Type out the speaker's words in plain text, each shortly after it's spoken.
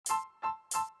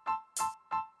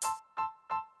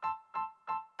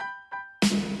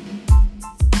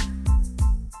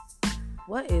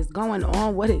What is going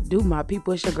on? What it do, my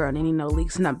people? It's your girl, Nene No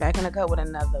Leaks, and I'm back in the cut with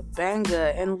another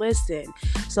banger. And listen,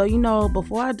 so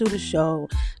before I do the show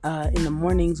in the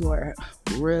mornings or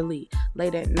really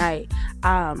late at night,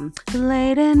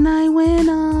 late at night when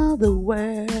all the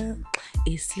world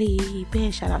is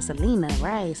sleeping. Shout out Selena,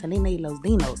 right? Selena y los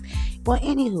Dinos. But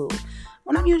anywho,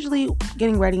 when I'm usually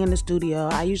getting ready in the studio,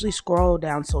 I usually scroll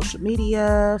down social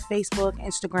media, Facebook,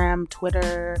 Instagram,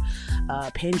 Twitter,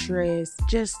 Pinterest,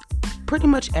 just pretty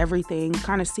much everything,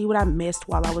 kind of see what I missed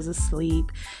while I was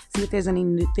asleep, see if there's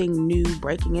anything new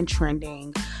breaking and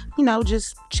trending,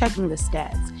 just checking the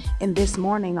stats. And this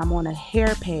morning I'm on a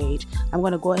hair page. I'm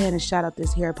going to go ahead and shout out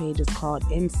this hair page. It's called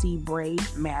NC Braid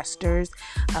Masters.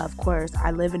 Of course,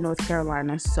 I live in North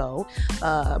Carolina, so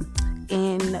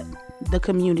in the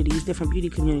communities, different beauty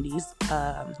communities,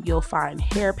 you'll find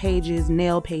hair pages,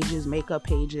 nail pages, makeup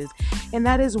pages, and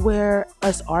that is where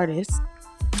us artists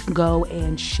go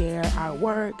and share our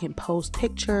work and post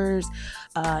pictures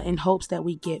in hopes that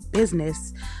we get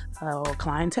business or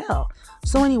clientele.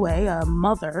 So anyway, a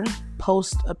mother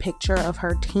posts a picture of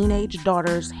her teenage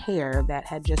daughter's hair that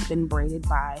had just been braided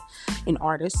by an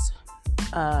artist,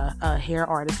 a hair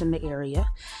artist in the area,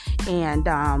 and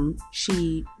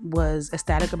she was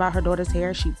ecstatic about her daughter's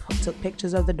hair. She took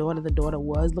pictures of the daughter. The daughter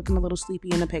was looking a little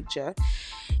sleepy in the picture,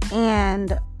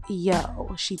 and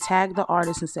she tagged the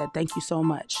artist and said, "Thank you so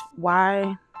much."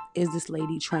 Why is this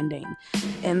lady trending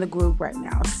in the group right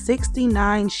now?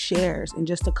 69 shares in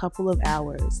just a couple of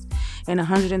hours and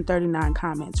 139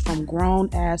 comments from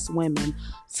grown-ass women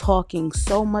talking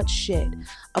so much shit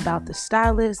about the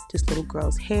stylist, this little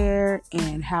girl's hair,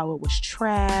 and how it was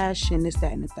trash and this,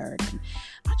 that, and the third. And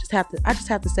I just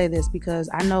have to say this because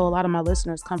I know a lot of my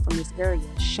listeners come from this area.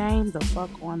 Shame the fuck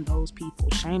on those people.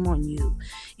 Shame on you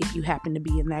if you happen to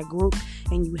be in that group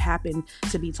and you happen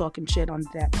to be talking shit on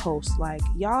that post. Like,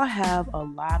 y'all have a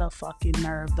lot of fucking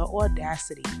nerve, the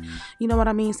audacity. You know what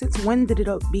I mean? Since when did it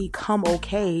become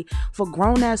okay for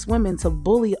grown-ass women to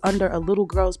bully under a little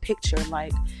girl's picture?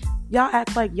 Like, y'all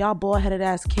act like y'all bald-headed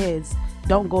ass kids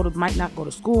might not go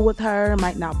to school with her,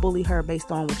 might not bully her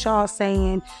based on what y'all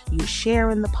saying. You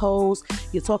sharing the post,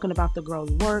 you're talking about the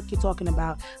girl's work, you're talking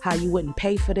about how you wouldn't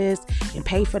pay for this and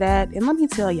pay for that. And let me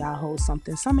tell y'all hoes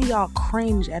something. Some of y'all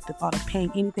cringe at the thought of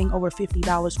paying anything over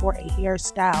 $50 for a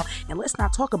hairstyle. And let's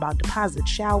not talk about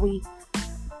deposits, shall we?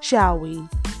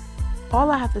 All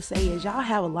I have to say is y'all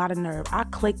have a lot of nerve. I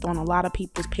clicked on a lot of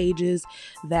people's pages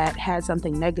that had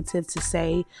something negative to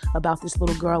say about this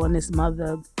little girl and this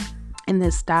mother and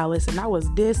this stylist, and I was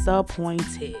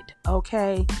disappointed,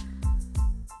 okay?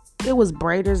 It was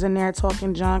braiders in there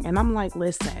talking junk, and I'm like,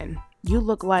 listen, you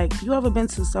look like, you ever been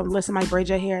to somebody braid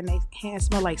your hair and they hands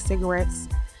smell like cigarettes?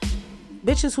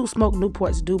 Bitches who smoke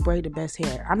Newports do braid the best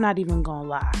hair. I'm not even gonna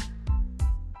lie.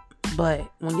 But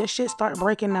when your shit start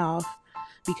breaking off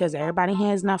because everybody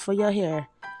hands not for your hair,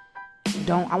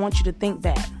 I want you to think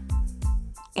back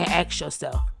and ask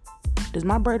yourself, does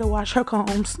my braider wash her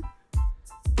combs?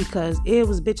 Because it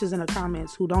was bitches in the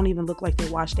comments who don't even look like they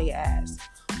wash their ass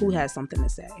who has something to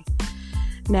say.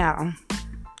 Now,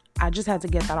 I just had to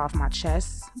get that off my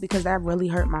chest because that really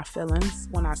hurt my feelings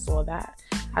when I saw that.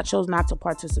 I chose not to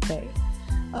participate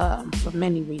for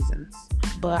many reasons,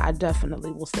 but I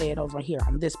definitely will say it over here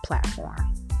on this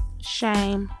platform.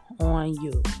 Shame on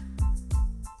you.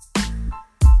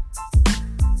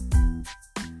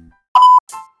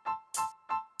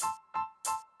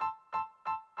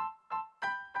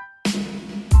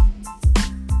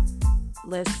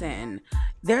 Listen,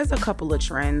 there's a couple of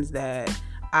trends that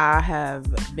I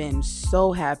have been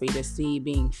so happy to see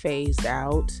being phased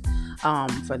out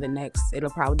for the next, it'll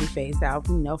probably be phased out,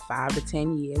 5 to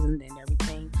 10 years, and then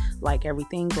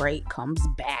everything great comes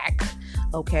back,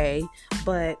 okay?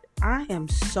 But I am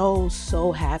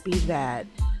so happy that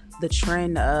the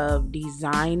trend of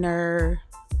designer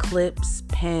clips,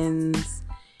 pens,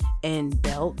 and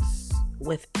belts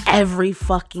with every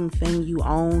fucking thing you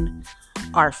own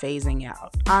are phasing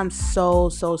out. I'm so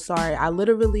sorry. I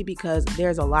literally, because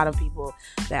there's a lot of people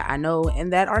that I know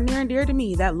and that are near and dear to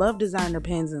me that love designer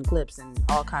pens and clips and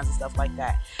all kinds of stuff like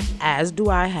that, as do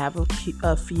I have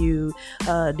a few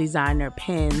designer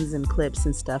pens and clips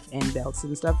and stuff and belts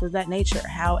and stuff of that nature.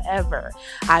 However,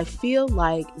 I feel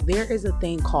like there is a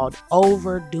thing called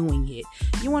overdoing it.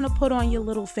 You want to put on your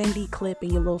little Fendi clip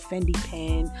and your little Fendi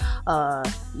pen,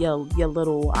 your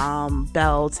little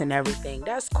belts and everything.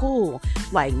 That's cool.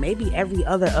 Like maybe every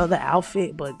other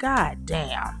outfit, but god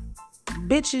damn,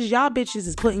 bitches, y'all bitches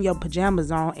is putting your pajamas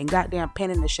on and goddamn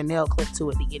pinning the Chanel clip to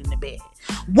it to get into bed.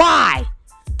 Why?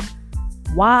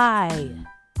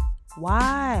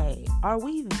 Why are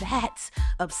we that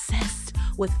obsessed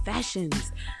with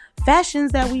fashions?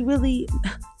 Fashions that we really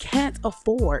can't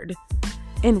afford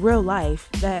in real life,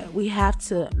 that we have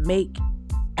to make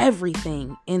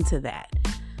everything into that.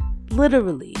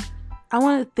 Literally. I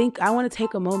want to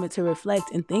take a moment to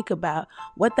reflect and think about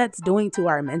what that's doing to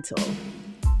our mental,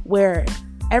 where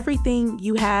everything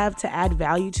you have to add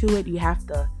value to it, you have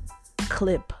to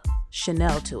clip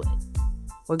Chanel to it,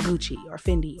 or Gucci, or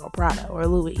Fendi, or Prada, or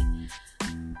Louis.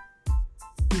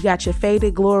 You got your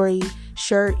Faded Glory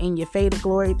shirt and your Faded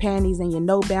Glory panties and your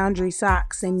No Boundary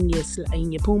socks and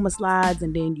your Puma slides,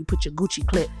 and then you put your Gucci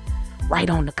clip right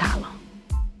on the collar,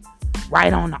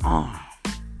 right on the arm,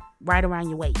 right around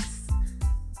your waist.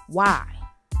 Why?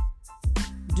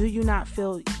 Do you not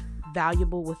feel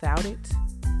valuable without it?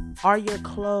 Are your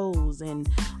clothes and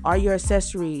are your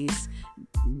accessories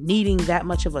needing that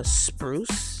much of a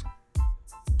spruce?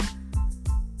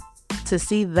 To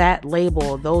see that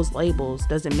label, those labels,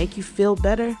 does it make you feel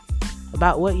better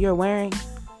about what you're wearing?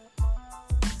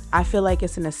 I feel like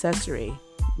it's an accessory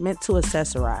meant to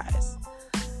accessorize.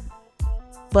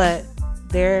 But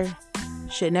there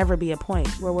should never be a point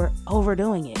where we're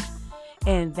overdoing it.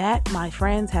 And that, my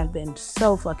friends, have been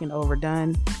so fucking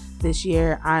overdone this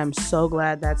year. I am so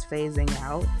glad that's phasing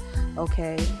out.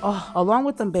 Okay. Oh, along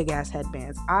with them big ass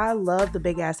headbands. I love the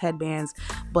big ass headbands,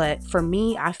 but for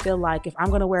me, I feel like if I'm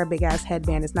going to wear a big ass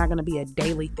headband, it's not going to be a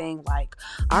daily thing. Like,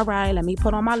 all right, let me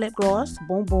put on my lip gloss.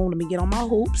 Boom, boom. Let me get on my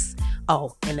hoops.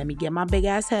 Oh, and let me get my big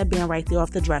ass headband right there off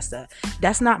the dresser.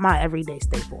 That's not my everyday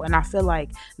staple. And I feel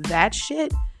like that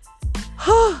shit,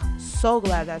 so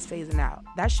glad that's phasing out.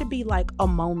 That should be like a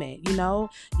moment, you know?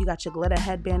 You got your glitter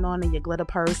headband on and your glitter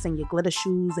purse and your glitter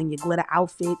shoes and your glitter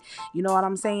outfit. You know what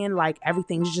I'm saying? Like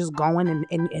everything's just going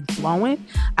and flowing.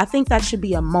 I think that should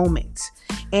be a moment.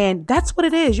 And that's what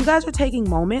it is. You guys are taking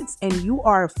moments and you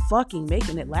are fucking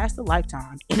making it last a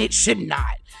lifetime. And it should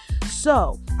not.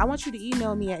 So I want you to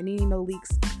email me at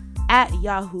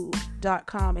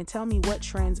NiniNoLeaks@yahoo.com and tell me what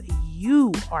trends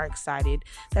you are excited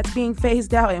that's being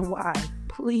phased out and why.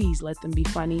 Please let them be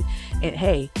funny. And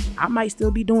hey, I might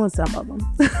still be doing some of them.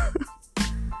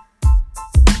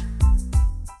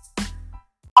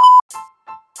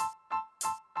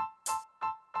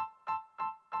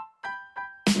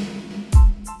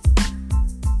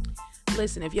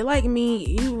 Listen, if you're like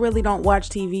me, you really don't watch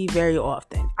TV very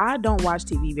often. I don't watch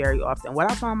TV very often.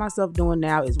 What I find myself doing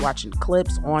now is watching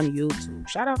clips on YouTube.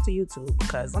 Shout out to YouTube,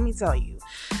 because let me tell you,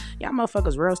 y'all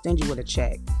motherfuckers real stingy with a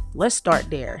check. Let's start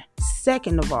there.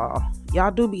 Second of all, y'all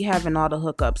do be having all the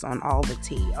hookups on all the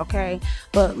tea, okay?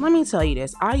 But let me tell you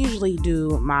this. I usually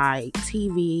do my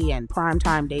TV and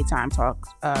primetime daytime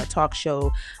talk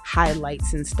show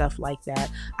highlights and stuff like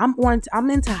that. I'm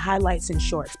into highlights and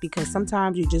shorts because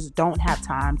sometimes you just don't have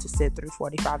time to sit through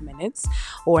 45 minutes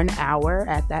or an hour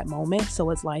at that moment. So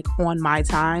it's like on my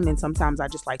time, and sometimes I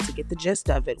just like to get the gist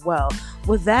of it. Well,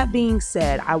 with that being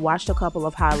said, I watched a couple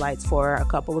of highlights for a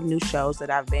couple of new shows that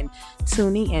I've been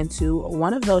tuning into.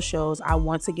 One of those shows, I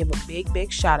want to give a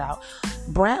big shout out.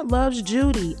 Brat Loves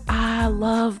Judy. I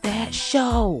love that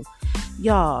show.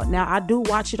 Y'all, now I do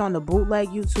watch it on the bootleg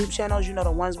YouTube channels, you know,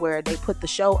 the ones where they put the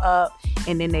show up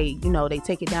and then they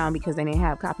take it down because they didn't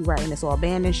have copyright and it's all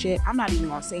banned and shit. I'm not even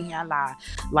gonna sit here and lie.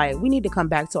 Like, we need to come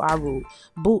back to our root.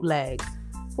 Bootlegs.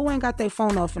 Who ain't got their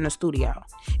phone off in the studio?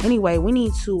 Anyway, we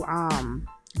need to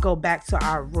go back to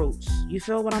our roots. You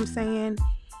feel what I'm saying?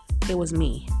 It was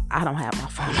me. I don't have my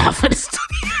phone off in the studio.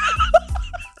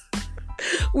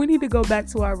 We need to go back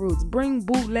to our roots. Bring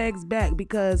bootlegs back,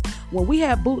 because when we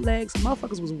had bootlegs,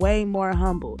 motherfuckers was way more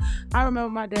humble. I remember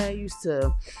my dad used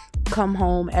to come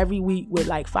home every week with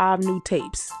like 5 new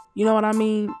tapes. You know what I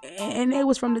mean? And it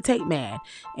was from the tape man.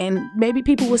 And maybe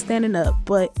people were standing up,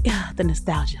 but the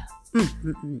nostalgia.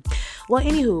 Well,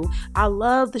 anywho, I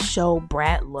love the show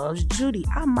Brat Loves Judy.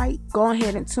 I might go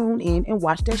ahead and tune in and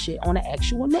watch that shit on the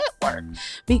actual network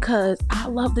because I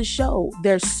love the show.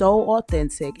 They're so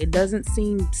authentic. It doesn't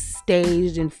seem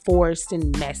staged and forced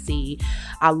and messy.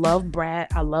 I love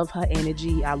Brat. I love her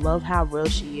energy. I love how real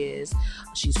she is.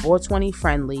 She's 420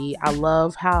 friendly. I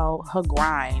love how her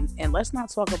grind. And let's not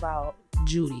talk about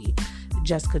Judy,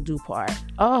 Jessica Dupart.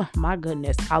 Oh my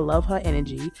goodness, I love her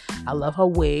energy. I love her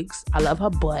wigs. I love her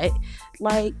butt.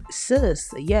 Like,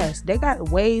 sis, yes, they got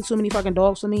way too many fucking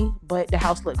dogs for me, but the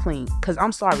house look clean. Cause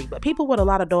I'm sorry, but people with a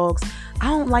lot of dogs, I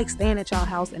don't like staying at y'all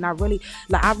house, and I really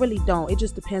don't. It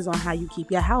just depends on how you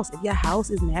keep your house. If your house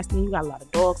is nasty and you got a lot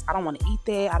of dogs, I don't want to eat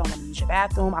there. I don't want to use your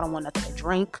bathroom. I don't want nothing to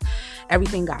drink.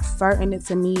 Everything got fur in it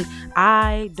to me.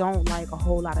 I don't like a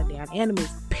whole lot of damn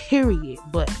animals. period.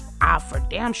 But I for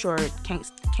damn sure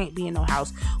can't be in no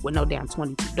house with no damn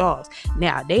 22 dogs.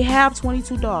 Now they have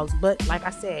 22 dogs, but like I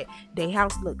said, their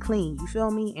house look clean. You feel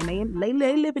me? And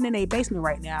they living in a basement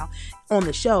right now on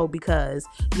the show because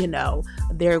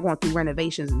they're going through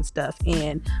renovations and stuff,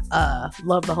 and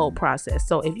love the whole process.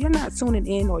 So if you're not tuning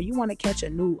in or you want to catch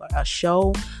a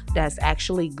show that's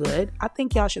actually good, I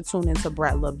think y'all should tune into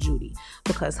Brat Love Judy,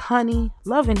 because honey,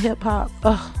 Love and Hip Hop,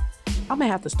 I'm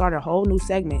gonna have to start a whole new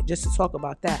segment just to talk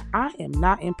about that. I am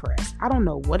not impressed. I don't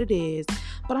know what it is,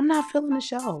 but I'm not feeling the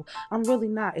show. I'm really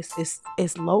not.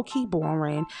 It's low key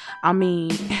boring. I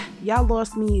mean, y'all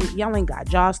lost me. Y'all ain't got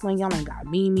Jocelyn. Y'all ain't got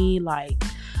Mimi. Like,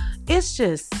 it's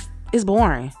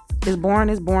boring. It's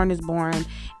boring.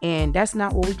 And that's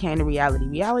not what we came to reality.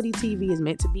 Reality TV is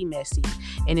meant to be messy,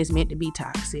 and it's meant to be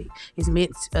toxic. It's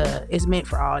meant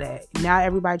for all that. Now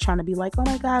everybody trying to be like, oh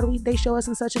my God, they show us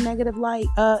in such a negative light.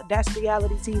 That's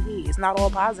reality TV. It's not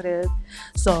all positive.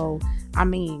 So, I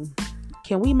mean,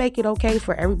 can we make it okay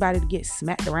for everybody to get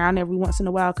smacked around every once in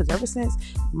a while? Because ever since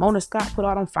Mona Scott put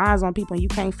all them fines on people and you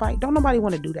can't fight, don't nobody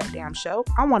want to do that damn show.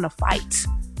 I want to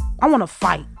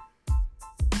fight.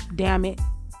 Damn it.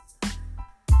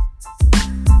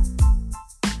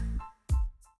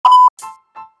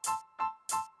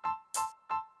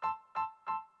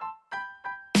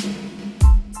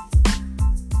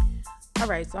 All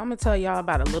right, so I'm going to tell y'all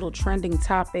about a little trending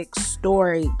topic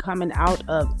story coming out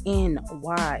of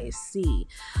NYC.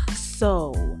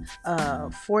 So,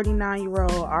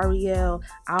 49-year-old Ariel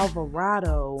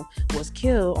Alvarado was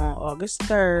killed on August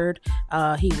 3rd.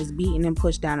 He was beaten and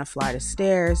pushed down a flight of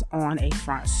stairs on a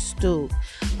front stoop.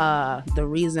 The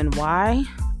reason why?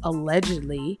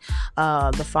 Allegedly,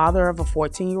 the father of a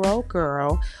 14-year-old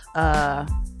girl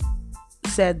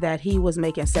said that he was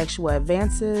making sexual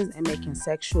advances and making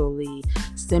sexually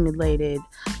stimulated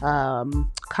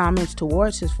comments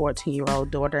towards his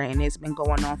 14-year-old daughter, and it's been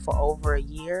going on for over a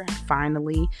year.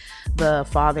 Finally, the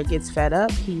father gets fed up.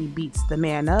 He beats the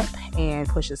man up and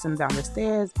pushes him down the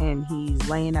stairs, and he's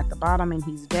laying at the bottom and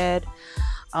he's dead.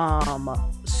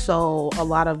 So a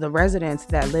lot of the residents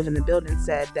that live in the building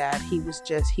said that he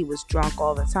was drunk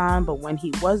all the time, but when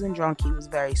he wasn't drunk, he was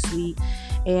very sweet.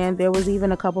 And there was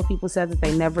even a couple people said that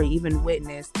they never even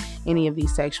witnessed any of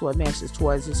these sexual advances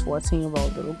towards this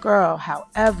 14-year-old little girl.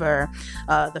 However,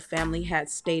 the family had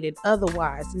stated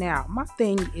otherwise. Now, my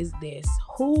thing is this: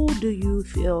 who do you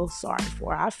feel sorry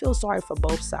for? I feel sorry for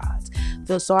both sides. I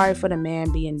feel sorry for the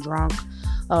man being drunk,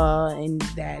 and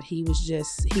that he was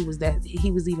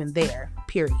even there,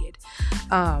 period.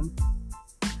 I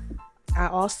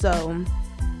also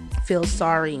feel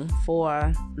sorry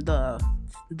for the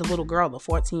little girl, the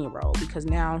 14-year-old, because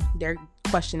now they're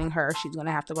questioning her. She's going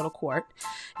to have to go to court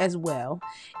as well.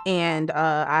 And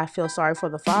I feel sorry for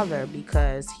the father,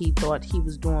 because he thought he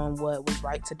was doing what was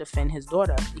right to defend his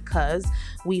daughter, because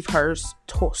we've heard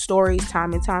stories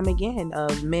time and time again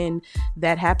of men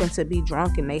that happen to be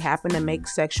drunk and they happen to make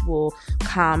sexual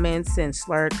comments and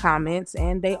slurred comments,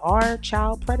 and they are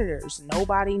child predators.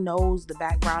 Nobody knows the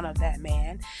background of that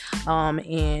man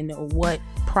and what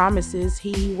promises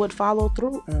he would follow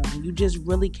through on. You just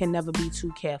really can never be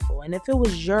too careful. And if it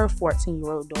was your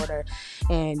 14-year-old daughter,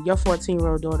 and your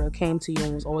 14-year-old daughter came to you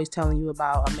and was always telling you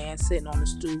about a man sitting on the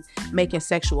stoop making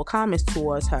sexual comments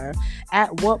towards her,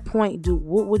 at what point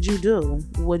what would you do?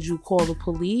 Would you call the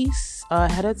police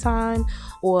ahead of time,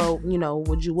 or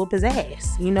would you whoop his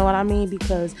ass? You know what I mean?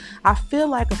 Because I feel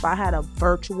like if I had a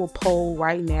virtual poll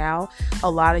right now,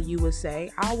 a lot of you would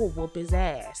say I will whoop his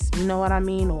ass. You know what I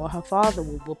mean? Or her father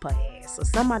will whoop her ass, or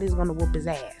somebody's gonna whoop his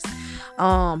ass.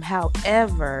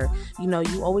 However,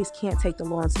 you always can't take the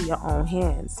law into your own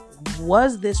hands.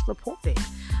 Was this reported?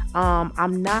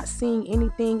 I'm not seeing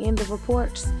anything in the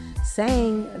reports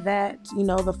saying that,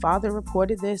 the father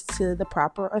reported this to the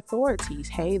proper authorities.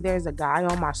 Hey, there's a guy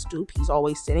on my stoop. He's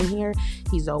always sitting here.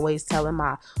 He's always telling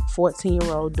my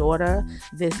 14-year-old daughter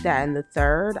this, that, and the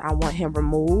third. I want him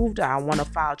removed. I want to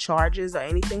file charges or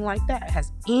anything like that.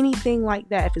 Has anything like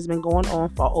that, if it's been going on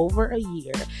for over a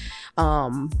year,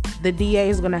 the DA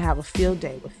is going to have a field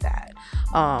day with that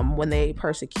when they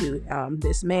persecute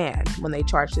this man, when they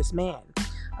charge this man.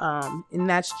 And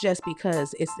that's just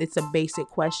because it's a basic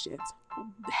question.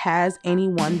 Has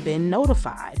anyone been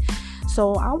notified?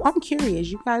 So I'm curious.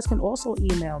 You guys can also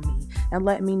email me and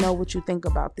let me know what you think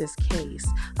about this case.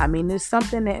 I mean, it's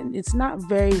something that it's not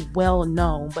very well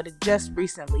known, but it just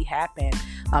recently happened.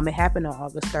 It happened on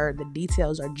August 3rd. The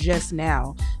details are just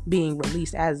now being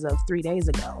released as of 3 days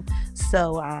ago.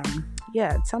 So,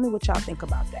 yeah, tell me what y'all think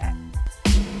about that.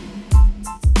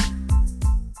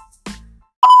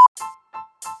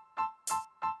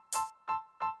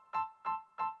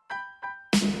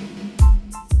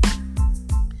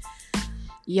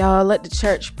 Y'all, let the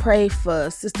church pray for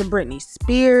Sister Britney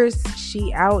Spears.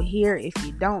 She out here. If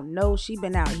you don't know, she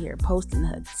been out here posting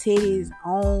her titties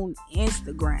on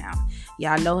Instagram.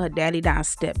 Y'all know her daddy done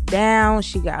stepped down.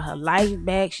 She got her life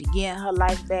back. She getting her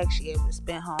life back. She able to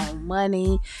spend her own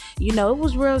money. You know, it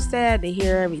was real sad to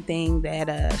hear everything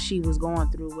that she was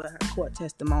going through with her court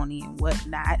testimony and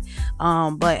whatnot.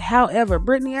 But however,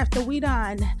 Britney, after we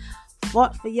done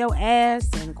fought for your ass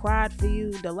and cried for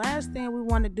you, the last thing we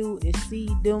want to do is see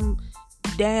them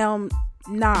damn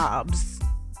knobs,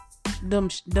 them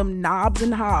knobs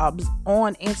and hobs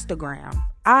on Instagram.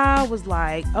 I was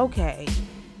like, okay,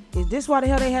 is this why the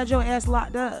hell they had your ass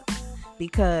locked up?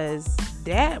 Because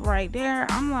that right there,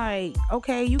 I'm like,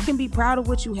 okay, you can be proud of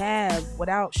what you have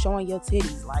without showing your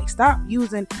titties. Like, stop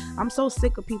using, I'm so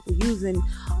sick of people using,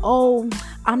 oh,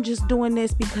 I'm just doing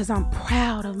this because I'm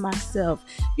proud of myself.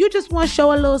 You just want to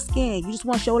show a little skin. You just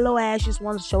want to show a little ass. You just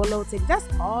want to show a little titty. That's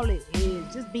all it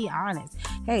is. Just be honest.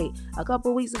 Hey, a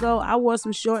couple weeks ago, I wore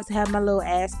some shorts, had my little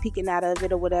ass peeking out of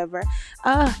it or whatever.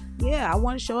 Yeah, I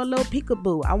want to show a little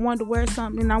peekaboo. I wanted to wear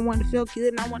something and I wanted to feel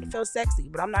good and I wanted to feel sexy,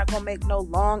 but I'm not going to make no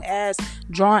long ass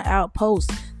drawn out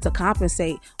posts to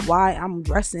compensate why I'm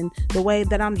dressing the way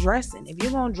that I'm dressing. If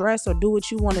you're going to dress or do what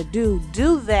you want to do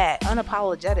that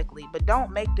unapologetically, but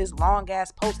don't make this long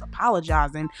ass post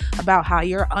apologizing about how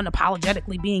you're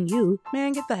unapologetically being you.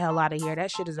 Man, get the hell out of here.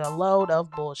 That shit is a load of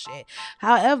bullshit.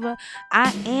 However,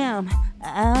 I am,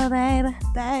 oh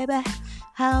baby,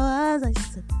 how was I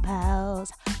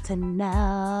supposed to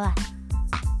know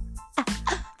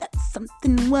that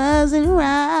something wasn't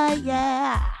right?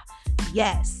 Yeah.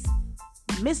 Yes,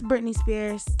 Miss Britney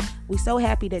Spears, we so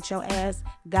happy that your ass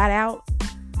got out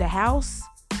the house,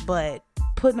 but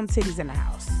put them titties in the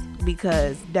house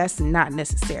because that's not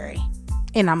necessary.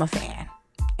 And I'm a fan.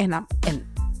 And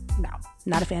no,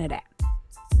 not a fan of that.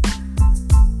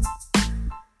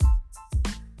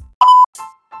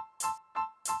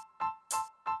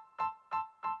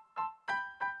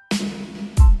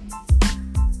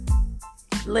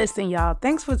 Listen, y'all,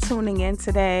 thanks for tuning in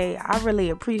today. I really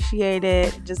appreciate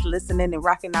it. Just listening and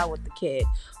rocking out with the kid.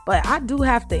 But I do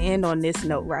have to end on this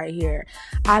note right here.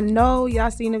 I know y'all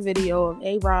seen a video of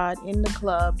A-Rod in the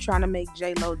club trying to make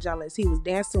J-Lo jealous. He was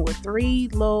dancing with 3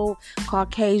 little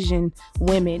Caucasian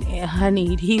women, and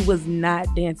honey, he was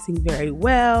not dancing very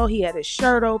well. He had his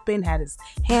shirt open, had his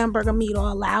hamburger meat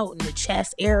all out, and the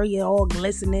chest area all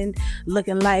glistening,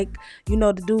 looking like, you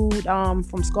know, the dude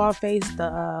from Scarface,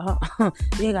 the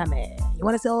you got mad. You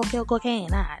want to sell cocaine?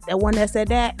 Nah, that one that said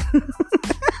that.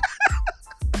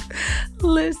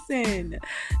 Listen,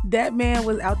 that man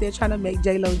was out there trying to make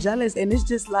J-Lo jealous, and it's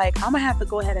just like, I'm gonna have to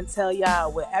go ahead and tell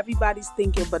y'all what everybody's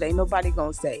thinking, but ain't nobody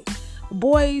gonna say.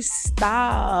 Boys,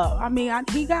 stop. I mean,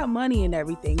 he got money and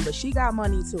everything, but she got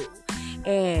money too.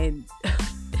 And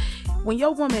when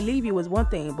your woman leave you is one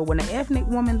thing, but when an ethnic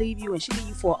woman leave you and she leave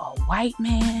you for a white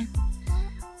man,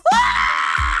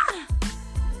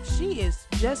 she is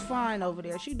just fine over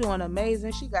there. She doing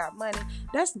amazing. She got money.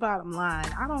 That's the bottom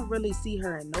line. I don't really see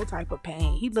her in no type of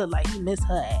pain. He look like he missed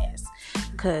her ass.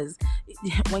 Because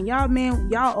when y'all men,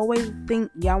 y'all always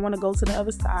think y'all want to go to the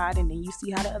other side, and then you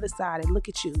see how the other side, and look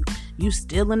at you. You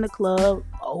still in the club,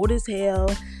 old as hell,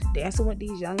 dancing with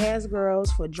these young ass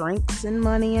girls for drinks and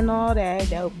money and all that.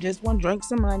 They just want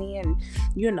drinks and money, and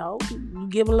you know, you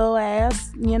give a little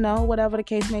ass, you know, whatever the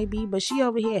case may be. But she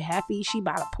over here happy. She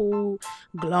by the pool,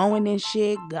 glowing and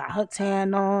shit, got her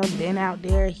tan on, been out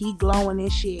there, he glowing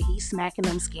and shit, he smacking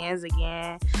them skins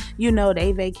again. You know,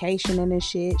 they vacationing and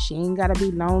shit. She ain't gotta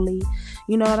be lonely.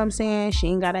 You know what I'm saying? She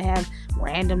ain't gotta have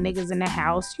random niggas in the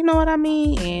house. You know what I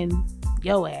mean? And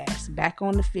yo ass back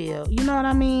on the field. You know what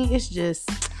I mean? It's just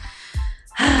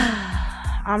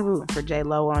I'm rooting for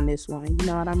J-Lo on this one. You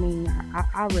know what I mean?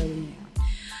 I really am.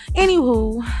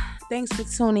 Anywho, thanks for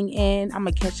tuning in. I'm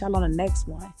gonna catch y'all on the next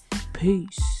one.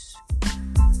 Peace.